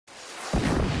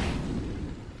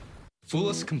Fool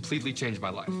Us completely changed my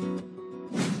life.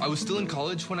 I was still in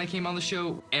college when I came on the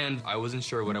show, and I wasn't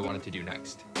sure what I wanted to do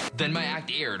next. Then my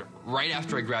act aired right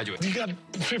after I graduated. You got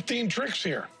 15 tricks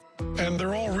here, and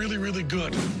they're all really, really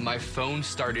good. My phone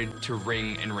started to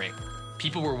ring and ring.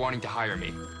 People were wanting to hire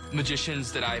me.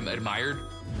 Magicians that I admired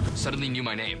suddenly knew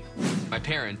my name. My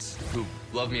parents, who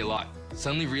loved me a lot,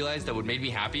 suddenly realized that what made me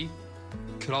happy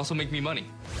could also make me money.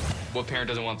 What parent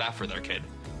doesn't want that for their kid?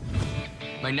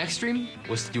 My next dream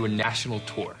was to do a national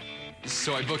tour.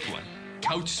 So I booked one.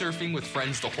 Couch surfing with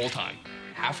friends the whole time.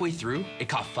 Halfway through, it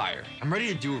caught fire. I'm ready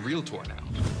to do a real tour now.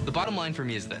 The bottom line for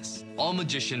me is this: all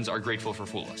magicians are grateful for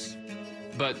Fool Us.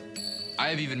 But I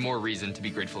have even more reason to be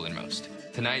grateful than most.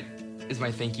 Tonight is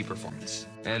my thank you performance.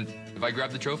 And if I grab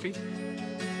the trophy,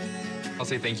 I'll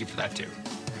say thank you for that too.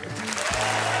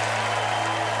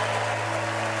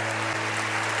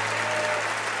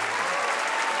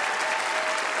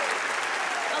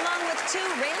 Two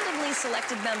randomly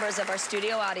selected members of our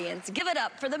studio audience. Give it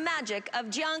up for the magic of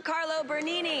Giancarlo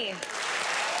Bernini.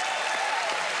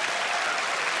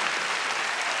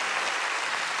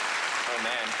 Oh,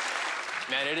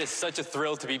 man, it is such a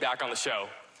thrill to be back on the show.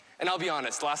 And I'll be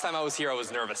honest, last time I was here, I was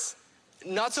nervous.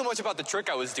 Not so much about the trick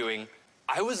I was doing.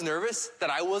 I was nervous that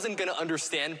I wasn't gonna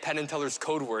understand Penn and Teller's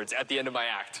code words at the end of my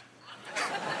act.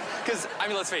 Because, I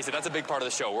mean, let's face it, that's a big part of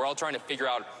the show. We're all trying to figure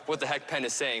out what the heck Penn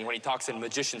is saying when he talks in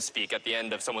magician speak at the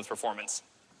end of someone's performance.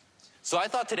 So I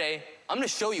thought today, I'm gonna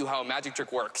show you how a magic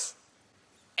trick works.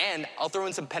 And I'll throw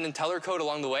in some Penn and Teller code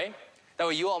along the way. That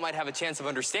way you all might have a chance of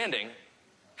understanding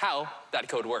how that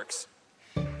code works.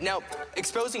 Now,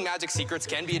 exposing magic secrets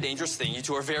can be a dangerous thing. You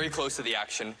two are very close to the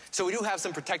action. So we do have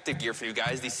some protective gear for you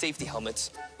guys, these safety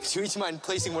helmets. Do you each mind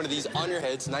placing one of these on your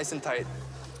heads, nice and tight?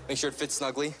 Make sure it fits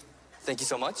snugly. Thank you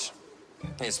so much.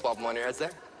 Can you swap them on your heads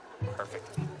there?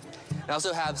 Perfect. I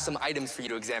also have some items for you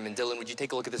to examine. Dylan, would you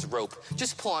take a look at this rope?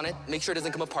 Just pull on it, make sure it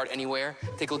doesn't come apart anywhere.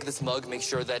 Take a look at this mug, make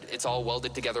sure that it's all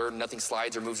welded together, nothing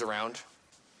slides or moves around.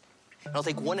 And I'll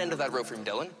take one end of that rope from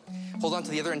Dylan. Hold on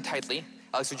to the other end tightly.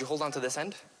 Alex, would you hold on to this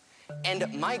end?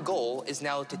 And my goal is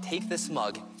now to take this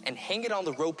mug and hang it on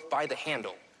the rope by the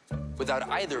handle without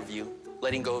either of you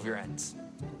letting go of your ends.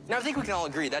 Now, I think we can all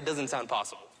agree that doesn't sound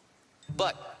possible.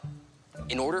 But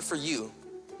in order for you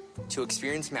to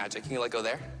experience magic, can you let go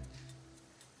there?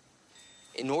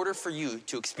 In order for you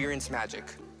to experience magic,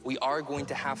 we are going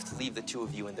to have to leave the two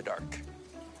of you in the dark.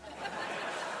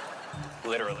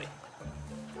 Literally.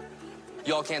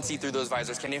 You all can't see through those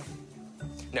visors, can you?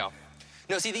 No.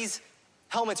 No, see, these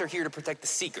helmets are here to protect the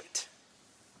secret.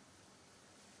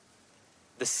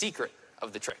 The secret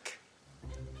of the trick.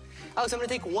 Alex, I'm gonna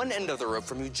take one end of the rope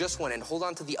from you, just one end. Hold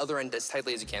on to the other end as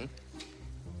tightly as you can.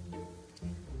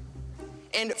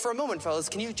 And for a moment, fellas,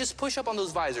 can you just push up on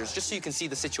those visors just so you can see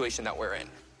the situation that we're in?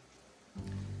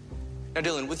 Now,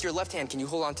 Dylan, with your left hand, can you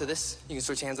hold on to this? You can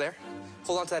switch hands there.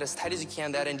 Hold on to that as tight as you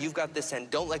can, that end. You've got this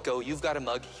end. Don't let go. You've got a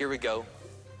mug. Here we go.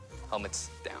 Helmets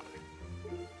down.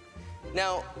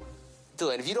 Now,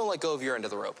 Dylan, if you don't let go of your end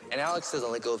of the rope, and Alex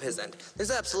doesn't let go of his end,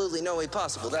 there's absolutely no way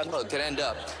possible that mug could end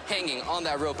up hanging on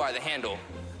that rope by the handle.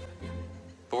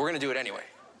 But we're gonna do it anyway.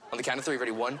 On the count of three,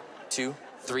 ready? 1, 2,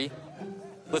 3.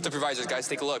 Lift up your visors, guys,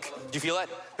 take a look. Do you feel that?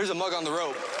 There's a mug on the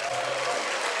rope.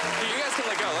 Hey, you guys can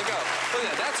let go, let go. Look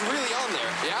at that, that's really on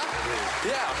there, yeah?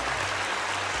 Yeah.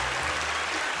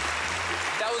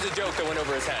 That was a joke that went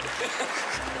over his head.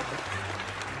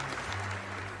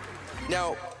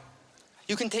 Now,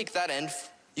 you can take that end,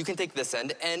 you can take this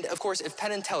end, and of course, if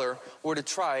Penn and Teller were to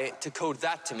try to code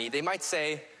that to me, they might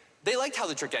say they liked how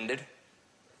the trick ended.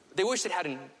 They wish it had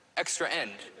an extra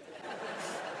end.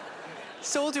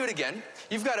 So we'll do it again.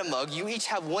 You've got a mug. You each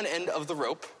have one end of the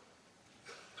rope.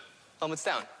 Helmets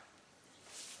down.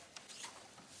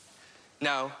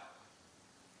 Now,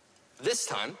 this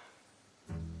time,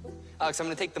 Alex, I'm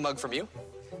gonna take the mug from you.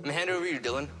 I'm gonna hand it over to you,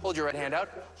 Dylan. Hold your right hand out.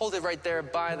 Hold it right there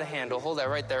by the handle. Hold that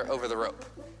right there over the rope.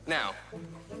 Now,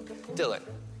 Dylan,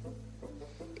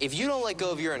 if you don't let go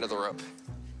of your end of the rope,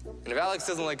 and if Alex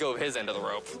doesn't let go of his end of the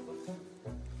rope,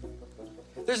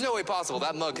 there's no way possible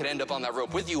that mug could end up on that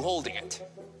rope with you holding it.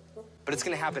 But it's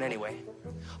gonna happen anyway.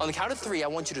 On the count of 3, I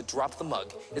want you to drop the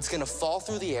mug. It's gonna fall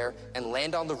through the air and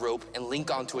land on the rope and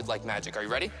link onto it like magic. Are you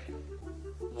ready?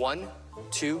 1,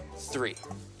 2, 3. Do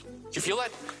you feel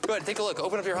that? Go ahead, take a look.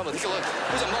 Open up your helmet, take a look.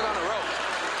 There's a mug on a rope.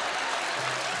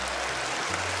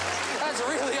 That's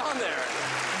really on there.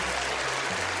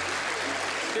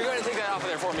 You're going to take that off of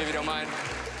there for me if you don't mind.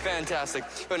 Fantastic. Go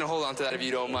ahead and hold on to that if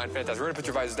you don't mind. Fantastic. We're gonna put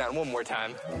your visors down one more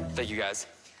time. Thank you, guys.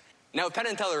 Now, if Penn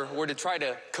and Teller were to try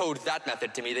to code that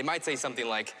method to me, they might say something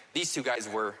like, these two guys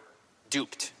were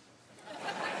duped.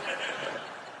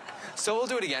 So we'll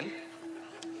do it again.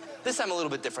 this time a little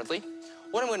bit differently.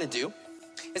 What I'm gonna do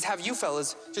is have you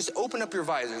fellas just open up your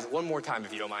visors one more time,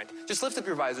 if you don't mind. Just lift up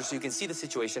your visors so you can see the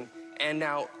situation. And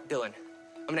now, Dylan,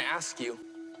 I'm gonna ask you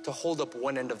to hold up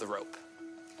one end of the rope.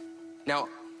 Now,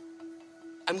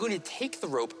 I'm going to take the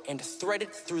rope and thread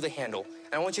it through the handle.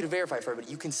 And I want you to verify for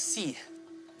everybody, you can see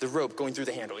the rope going through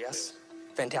the handle, yes?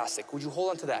 Fantastic. Would you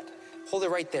hold on to that? Hold it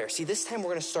right there. See, this time we're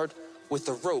gonna start with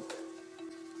the rope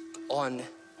on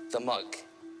the mug.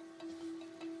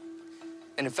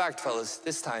 And in fact, fellas,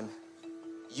 this time,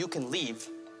 you can leave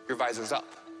your visors up,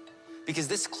 because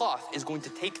this cloth is going to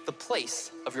take the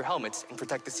place of your helmets and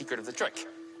protect the secret of the trick.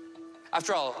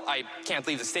 After all, I can't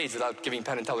leave the stage without giving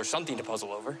Penn and Teller something to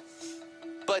puzzle over.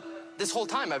 But this whole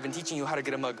time I've been teaching you how to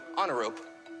get a mug on a rope.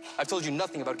 I've told you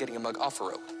nothing about getting a mug off a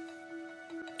rope.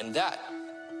 And that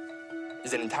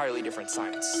is an entirely different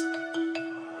science.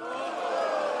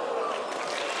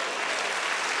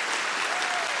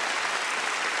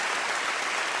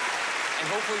 And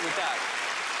hopefully with that,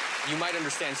 you might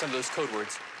understand some of those code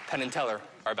words Penn and Teller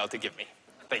are about to give me.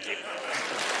 Thank you.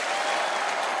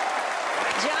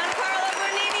 Giancarlo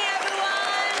Bernini,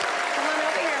 everyone! Come on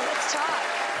over here, let's talk.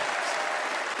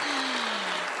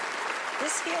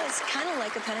 This feels kind of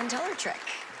like a Penn and Teller trick.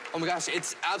 Oh my gosh,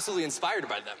 it's absolutely inspired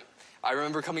by them. I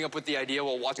remember coming up with the idea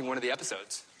while watching one of the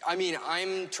episodes. I mean,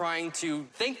 I'm trying to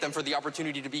thank them for the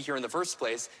opportunity to be here in the first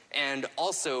place, and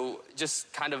also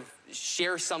just kind of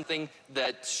share something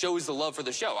that shows the love for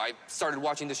the show. I started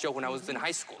watching the show when I was in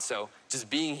high school, so just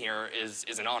being here is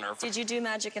an honor. Did you do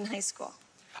magic in high school?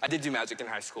 I did do magic in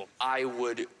high school. I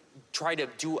would try to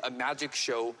do a magic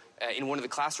show in one of the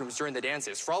classrooms during the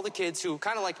dances. For all the kids who,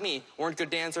 kind of like me, weren't good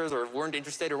dancers or weren't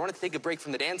interested or wanted to take a break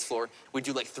from the dance floor, we'd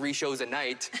do like 3 shows a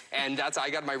night. And that's how I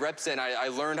got my reps in. I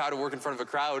learned how to work in front of a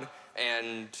crowd.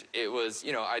 And it was,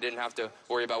 you know, I didn't have to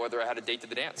worry about whether I had a date to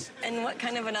the dance. And what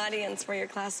kind of an audience were your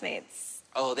classmates?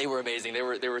 Oh, they were amazing. They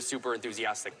were super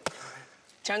enthusiastic.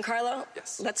 Giancarlo,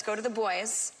 yes. Let's go to the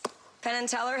boys. Penn and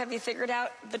Teller, have you figured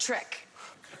out the trick?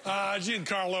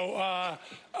 Giancarlo,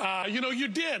 you know, you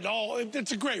did.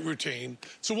 It's a great routine.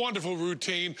 It's a wonderful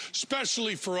routine,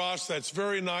 especially for us. That's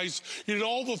very nice. You did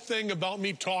all the thing about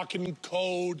me talking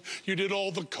code. You did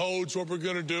all the codes, what we're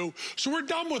going to do. So we're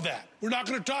done with that. We're not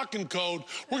going to talk in code.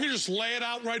 We're going to just lay it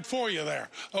out right for you there,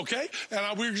 okay?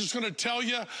 And we're just going to tell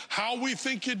you how we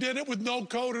think you did it with no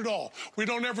code at all. We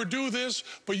don't ever do this,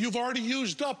 but you've already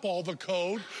used up all the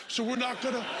code, so we're not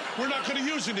going to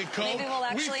use any code. Maybe we'll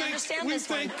actually understand this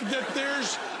one. We think that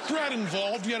there's thread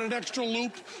involved. You had an extra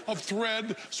loop of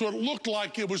thread, so it looked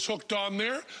like it was hooked on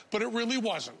there, but it really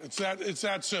wasn't. It's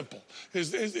that simple. Do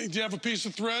you have a piece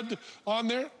of thread on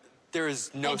there? There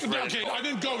is no thread. Okay, I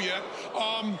didn't go yet.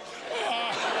 I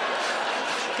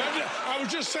was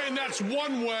just saying that's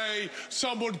one way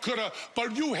someone could have,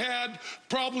 but you had,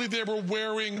 probably they were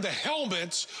wearing the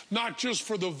helmets, not just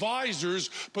for the visors,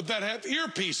 but that have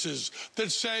earpieces that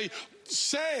say,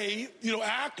 you know,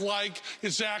 act like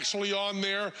it's actually on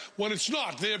there when it's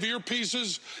not. They have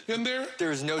earpieces in there?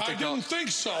 There's no technology. I didn't think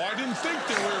so. I didn't think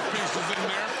there were earpieces in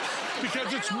there.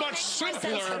 Because it's much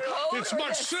simpler. It's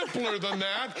much simpler than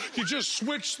that. You just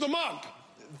switch the mug.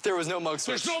 There was no mug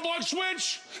switch. There's no mug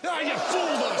switch? Ah, you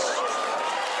fooled us.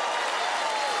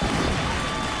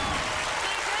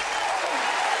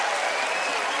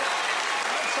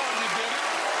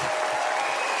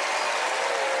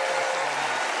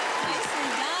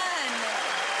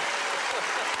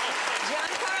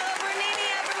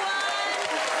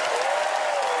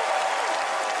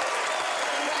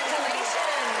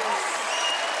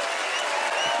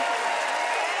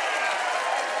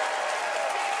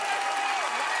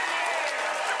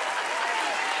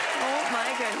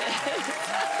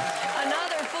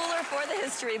 Another fooler for the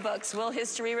history books. Will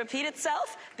history repeat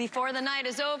itself before the night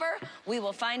is over? We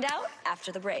will find out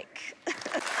after the break.